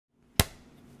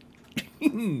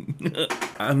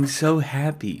I'm so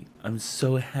happy. I'm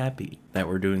so happy that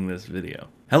we're doing this video.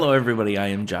 Hello everybody, I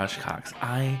am Josh Cox.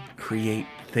 I create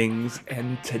things,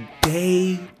 and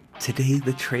today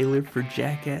the trailer for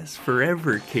Jackass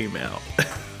Forever came out.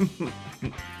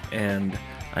 And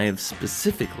I have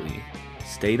specifically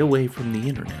stayed away from the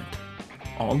internet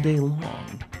all day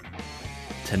long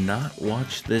to not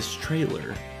watch this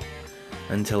trailer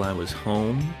until I was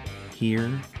home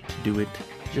here to do it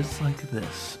just like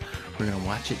this. We're gonna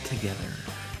watch it together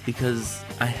because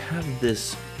I have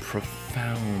this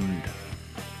profound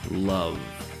love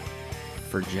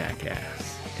for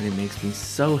Jackass, and it makes me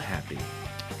so happy.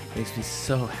 It makes me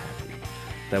so happy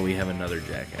that we have another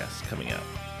Jackass coming out.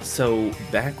 So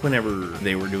back whenever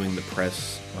they were doing the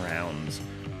press rounds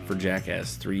for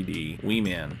Jackass 3D, Wee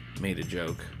Man made a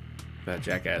joke about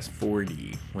Jackass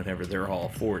 4D whenever they're all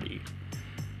 40.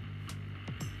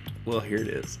 Well, here it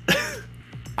is.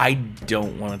 I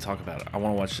don't want to talk about it. I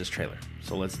want to watch this trailer.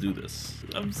 So let's do this.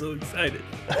 I'm so excited.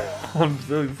 I'm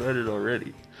so excited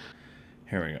already.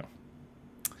 Here we go.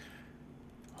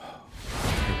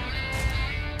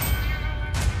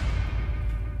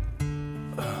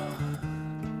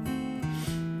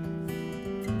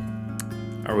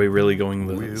 Are we really going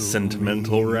the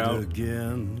sentimental route,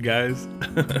 again, guys?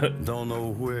 Don't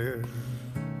know where,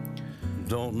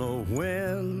 don't know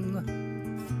when,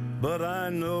 but I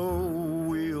know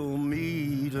we'll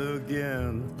meet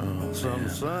again some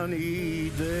sunny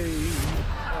day.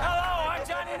 Hello, I'm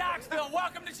Johnny Knoxville.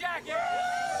 Welcome to Jackass.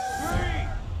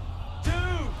 3, 2, 1.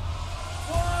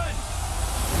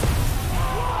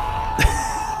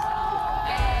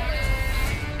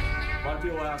 A lot of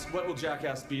people ask, what will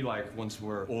Jackass be like once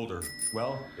we're older?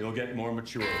 Well, it'll get more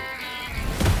mature.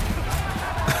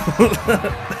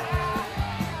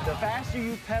 The faster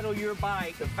you pedal your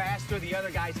bike, the faster the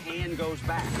other guy's hand goes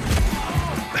back.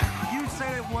 You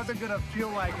said it wasn't gonna feel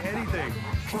like anything.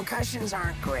 Concussions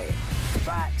aren't great,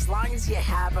 but as long as you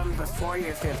have them before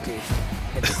you're 50,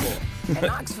 it's cool. And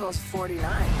Knoxville's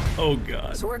 49. Oh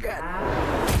God. So we're good.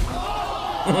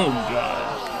 Oh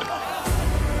God.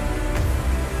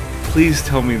 Please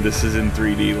tell me this is in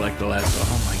 3D like the last one.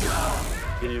 Oh my God.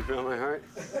 Can you feel my heart?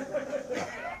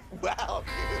 Wow.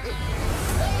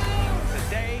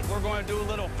 Today, we're going to do a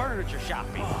little furniture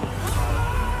shopping.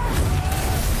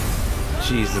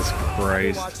 Jesus Christ.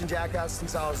 I've been watching Jackass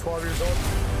since I was 12 years old.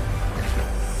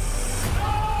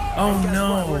 Oh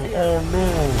no. Oh no.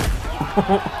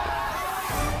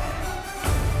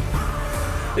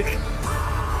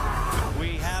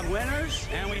 We have winners,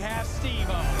 and we have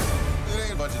Steve-O. It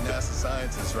ain't a bunch of NASA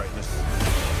scientists right now.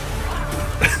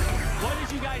 What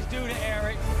did you guys do to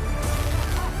Eric?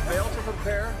 Fail to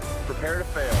prepare, prepare to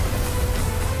fail.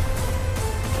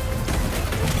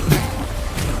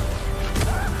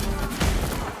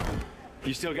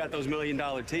 You still got those $1 million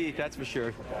teeth, that's for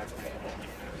sure.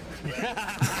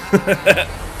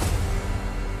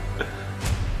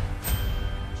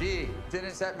 Gee,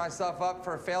 didn't set myself up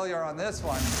for failure on this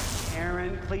one.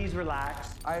 Aaron, please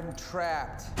relax. I'm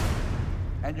trapped.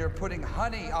 And you're putting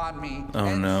honey on me. Oh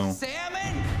and no.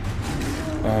 Salmon?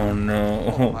 Oh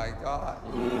no. Oh my God.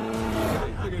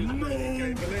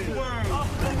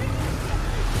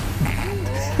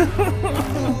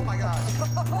 Oh my God.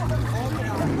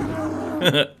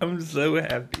 I'm so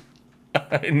happy.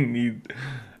 I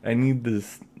need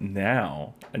this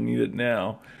now. I need it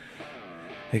now.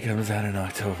 It comes out in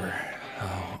October.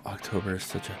 Oh, October is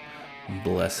such a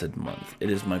blessed month. It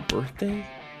is my birthday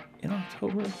in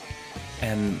October,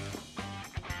 and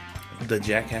the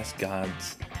Jackass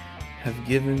gods have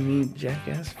given me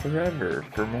Jackass Forever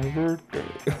for my birthday.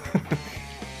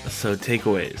 So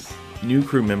takeaways. New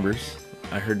crew members.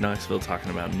 I heard Knoxville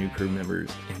talking about new crew members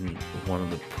in one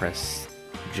of the press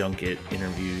junket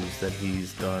interviews that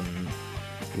he's done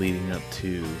leading up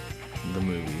to the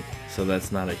movie. So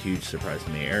that's not a huge surprise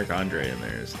to me. Eric Andre in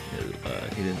there is he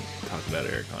didn't talk about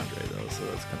Eric Andre though, so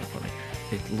that's kind of funny.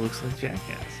 It looks like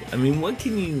Jackass. I mean,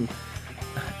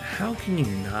 how can you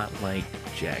not like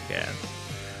Jackass?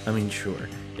 I mean, sure,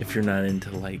 if you're not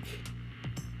into like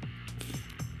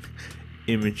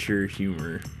immature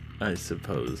humor, I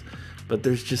suppose. But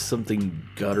there's just something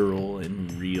guttural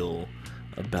and real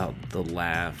about the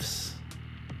laughs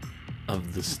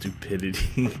of the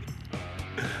stupidity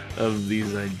of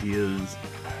these ideas.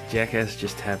 Jackass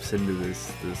just taps into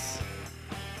this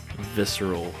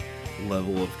visceral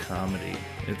level of comedy.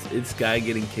 It's guy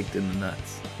getting kicked in the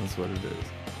nuts. That's what it is.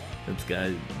 It's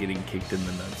guy getting kicked in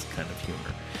the nuts kind of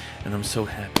humor. And I'm so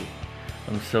happy.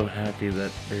 I'm so happy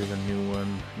that there's a new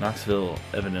one. Knoxville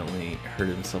evidently hurt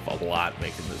himself a lot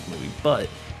making this movie, but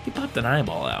he popped an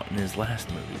eyeball out in his last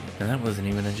movie, and that wasn't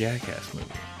even a Jackass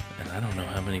movie. And I don't know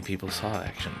how many people saw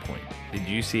Action Point. Did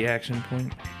you see Action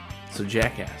Point? So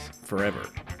Jackass Forever,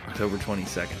 October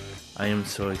 22nd. I am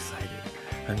so excited.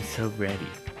 I'm so ready.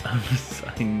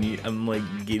 I'm like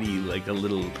giddy, like a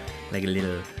little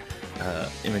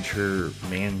immature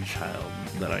man-child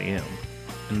that I am.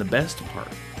 And the best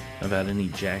part about any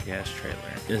Jackass trailer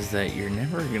is that you're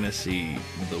never gonna see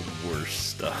the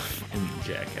worst stuff in the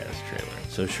Jackass trailer.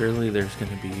 So surely there's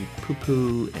gonna be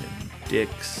poo-poo and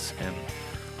dicks and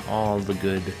all the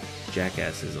good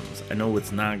Jackassisms. I know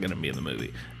what's not gonna be in the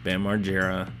movie. Bam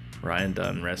Margera, Ryan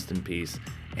Dunn, rest in peace,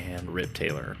 and Rip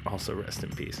Taylor, also rest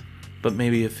in peace. But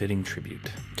maybe a fitting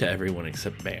tribute to everyone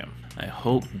except Bam. I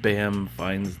hope Bam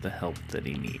finds the help that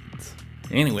he needs.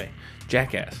 Anyway,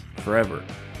 Jackass Forever,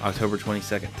 October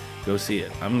 22nd. Go see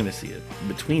it. I'm gonna see it.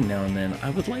 Between now and then, I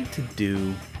would like to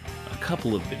do a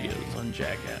couple of videos on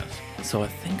Jackass. So I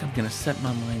think I'm gonna set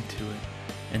my mind to it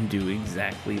and do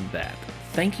exactly that.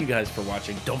 Thank you guys for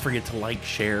watching. Don't forget to like,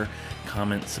 share,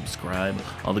 comment, subscribe,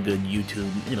 all the good YouTube,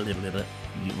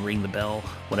 you ring the bell,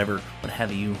 whatever, what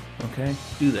have you, okay?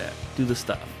 Do that. Do the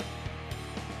stuff.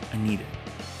 I need it.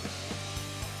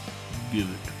 Give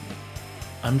it to me.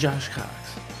 I'm Josh Cox.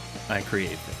 I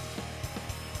create things.